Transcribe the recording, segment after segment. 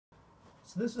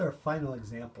So this is our final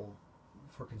example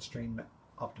for constraint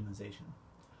optimization.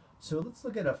 So let's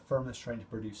look at a firm that's trying to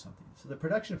produce something. So the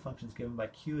production function is given by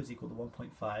Q is equal to 1.5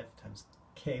 times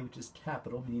K, which is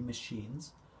capital, meaning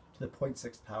machines, to the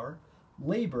 0.6th power,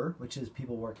 labor, which is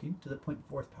people working, to the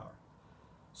 0.4th power.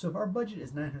 So if our budget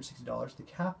is $960,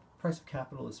 the price of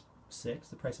capital is 6,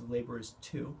 the price of labor is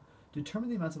 2. Determine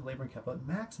the amounts of labor and capital and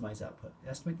maximize output.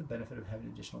 Estimate the benefit of having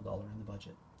an additional dollar in the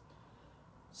budget.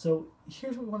 So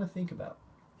here's what we want to think about.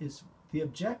 Is the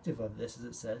objective of this, as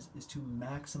it says, is to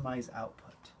maximize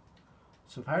output.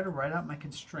 So if I were to write out my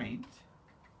constraint,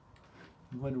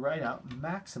 I'm going to write out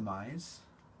maximize,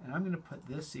 and I'm going to put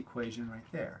this equation right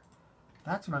there.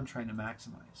 That's what I'm trying to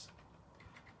maximize.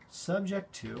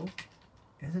 Subject to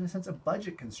is, in a sense, a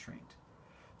budget constraint.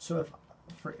 So if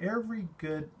for every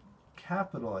good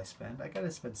capital I spend, I got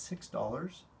to spend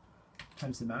 $6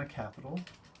 times the amount of capital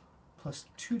plus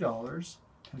 $2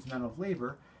 times the amount of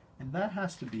labor, and that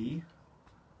has to be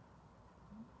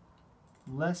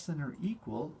less than or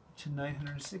equal to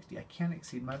 960. I can't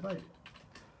exceed my budget.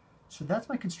 So that's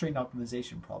my constraint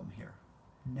optimization problem here.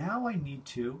 Now I need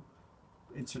to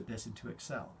insert this into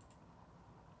Excel.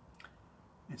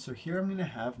 And so here I'm going to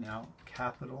have now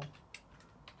capital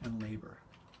and labor.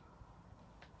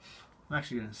 I'm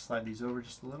actually going to slide these over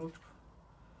just a little.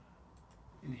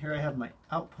 And here I have my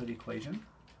output equation.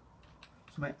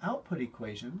 So my output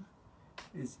equation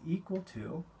is equal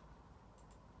to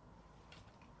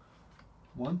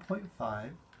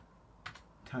 1.5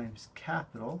 times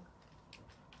capital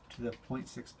to the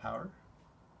 0.6 power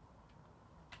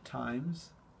times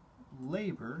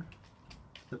labor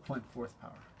to the 0.4th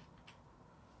power.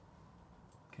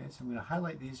 Okay, so I'm going to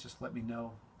highlight these, just let me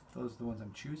know if those are the ones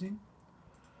I'm choosing.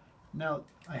 Now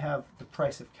I have the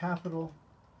price of capital,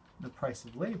 the price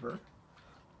of labor.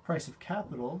 Price of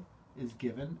capital is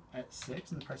given at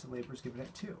 6 and the price of labor is given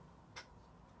at 2.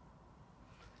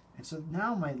 And so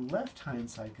now my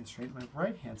left-hand side constraint, my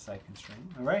right-hand side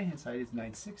constraint, my right-hand side is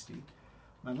 960.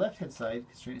 My left-hand side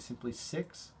constraint is simply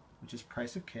 6, which is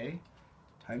price of K,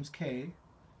 times K,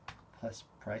 plus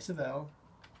price of L,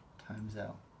 times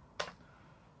L.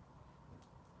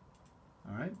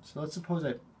 All right, so let's suppose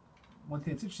one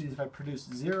thing that's interesting is if I produce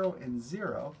 0 and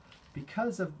 0,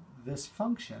 because of this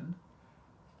function,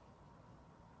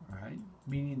 all right,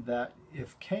 meaning that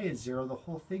if K is 0, the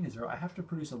whole thing is 0, I have to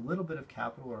produce a little bit of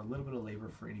capital or a little bit of labor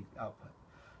for any output.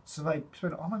 So if I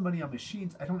spend all my money on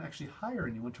machines, I don't actually hire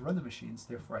anyone to run the machines,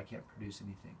 therefore I can't produce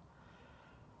anything.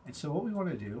 And so what we want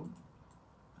to do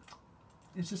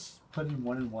is just put in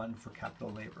 1 and 1 for capital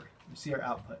and labor. You see our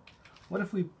output. What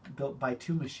if we buy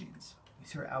 2 machines? You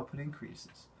see our output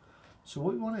increases. So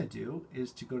what we want to do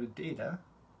is to go to Data,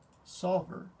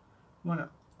 Solver. We want to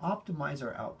optimize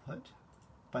our output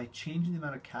by changing the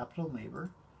amount of capital and labor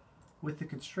with the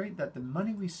constraint that the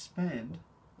money we spend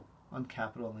on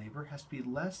capital and labor has to be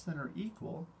less than or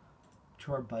equal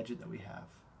to our budget that we have.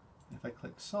 And if I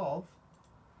click Solve,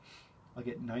 I'll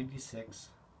get 96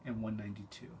 and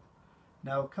 192.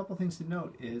 Now a couple things to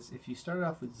note is if you started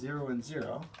off with 0 and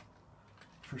 0,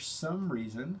 for some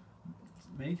reason,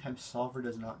 many times Solver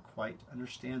does not quite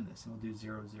understand this and will do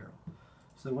 0, 0.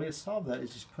 So the way to solve that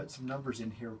is just put some numbers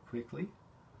in here quickly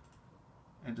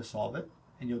and to solve it,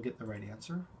 and you'll get the right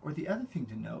answer. Or the other thing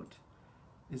to note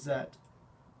is that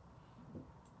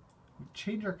we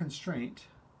change our constraint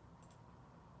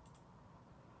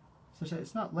such that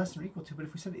it's not less than or equal to, but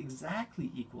if we set it exactly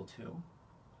equal to,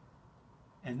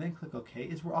 and then click OK,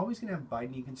 is we're always going to have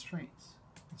binding constraints.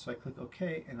 And so I click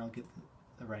OK, and I'll get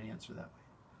the right answer that way.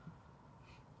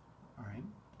 All right.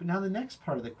 But now the next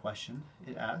part of the question,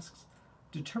 it asks,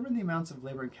 determine the amounts of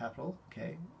labor and capital.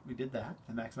 Okay, we did that,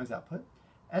 the maximize output.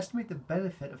 Estimate the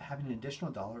benefit of having an additional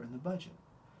dollar in the budget.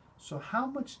 So how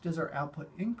much does our output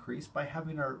increase by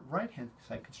having our right-hand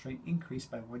side constraint increase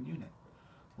by 1 unit?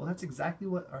 Well, that's exactly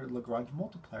what our Lagrange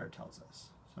multiplier tells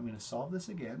us. So I'm going to solve this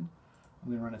again. I'm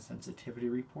going to run a sensitivity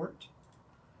report,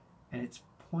 and it's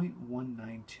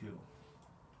 0.192.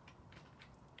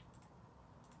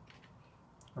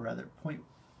 Or rather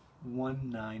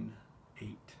 0.198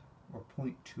 or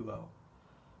 0.20.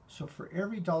 So for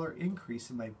every dollar increase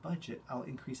in my budget, I'll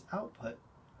increase output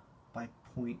by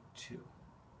 0.2. And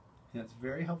that's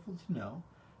very helpful to know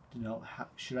how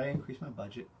should I increase my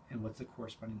budget and what's the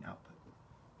corresponding output.